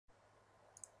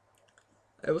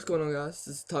Hey, what's going on, guys?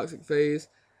 This is Toxic Phase,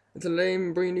 and today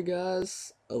I'm bringing you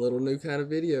guys a little new kind of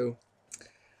video.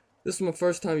 This is my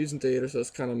first time using theater, so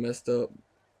it's kind of messed up,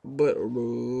 but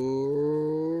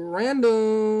random.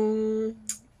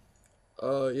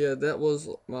 Yeah, that was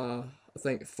my, I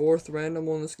think, fourth random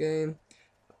on this game.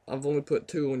 I've only put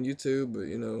two on YouTube, but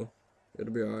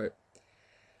it'll be alright.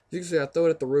 As you can see, I throw it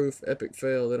at the roof, epic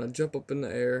fail, then I jump up in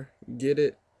the air, get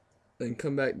it, then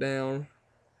come back down,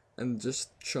 and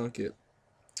just chunk it.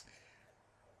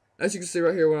 As you can see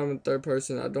right here when I'm in third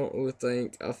person, I don't really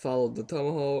think I followed the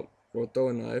tomahawk or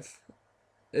throwing knife.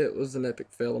 It was an epic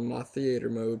fail on my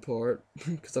theater mode part,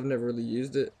 because I've never really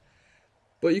used it.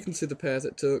 But you can see the path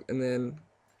it took, and then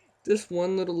this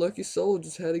one little lucky soul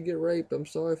just had to get raped. I'm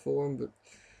sorry for him, but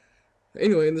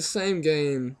anyway, in the same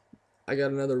game, I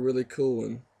got another really cool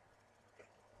one.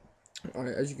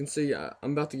 Alright, as you can see,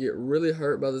 I'm about to get really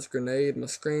hurt by this grenade. My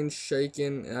screen's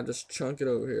shaking, and I just chunk it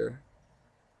over here.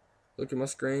 Look at my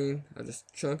screen. I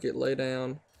just chunk it, lay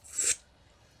down,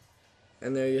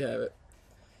 and there you have it.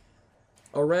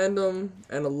 A random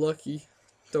and a lucky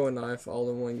throw a knife all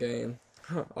in one game.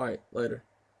 Alright, later.